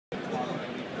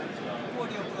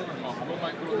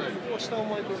下を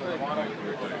マイクロタイプ。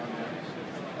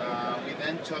We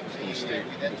then took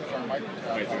our micro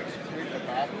box, created a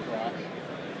backdrop,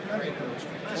 created a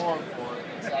restrict floor for it,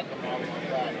 and sat the model on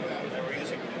that. And we're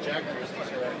using projectors.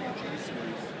 These are our UG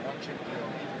series, one chip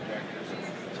DLP projectors.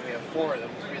 So we have 4 of them,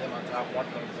 3 of them on top, 1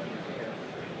 of them under here.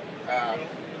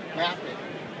 Mapping,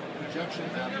 projection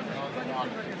mapping on the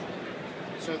monitor.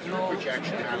 So through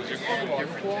projection mapping and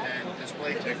different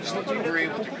display technology, we're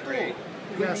able to create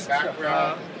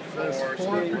background,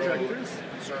 floors, projectors.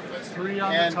 Surface, 3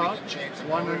 on and the top, we can change the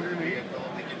 1 color of the underneath. vehicle,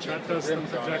 we can change That does the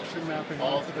rims on it, projection mapping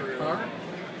all onto the through car.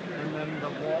 And then the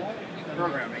wall and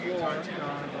programming the and floor content.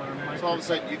 are So all of a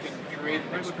sudden you can create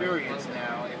an experience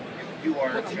now if you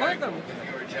are a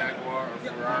Jaguar or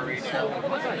Ferrari now,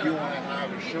 you want to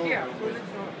have a showroom with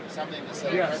something to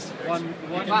set Yes, customers. one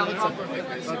you can put something like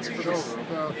this that's in for your showroom.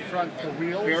 the front, the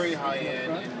wheels. Very high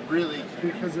end and really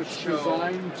because it's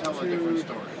designed tell a different to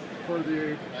story. for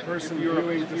the person if you're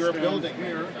viewing a to stand building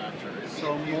here. manufacturer,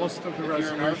 So most of the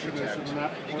resolution is in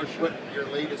that you can portion. put your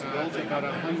latest It's building about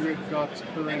on 100 dots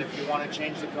per and inch. if you want to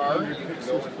change the car, you 100 can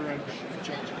go pixels and per inch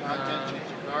change the content, change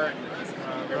the car, and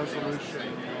keep everything else the resolution.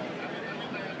 same.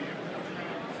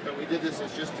 But we did this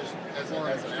as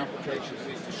an application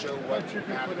piece to show what But you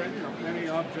can put any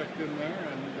object in there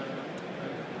and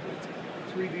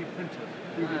 3D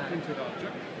printed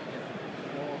object.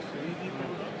 Also,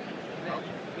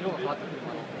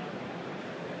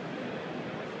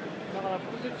 だから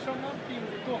プロジェクションマッピング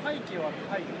と背景は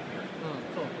背景。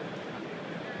そう。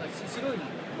白いこ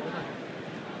れなん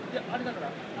いやあれだから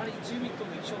あれ1ユニット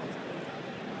の一緒なんですか。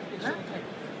一緒のタイ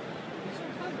プ。一緒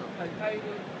のタイ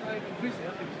プ。タイルクリス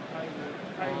やってるんですよ。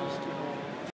タイル式の。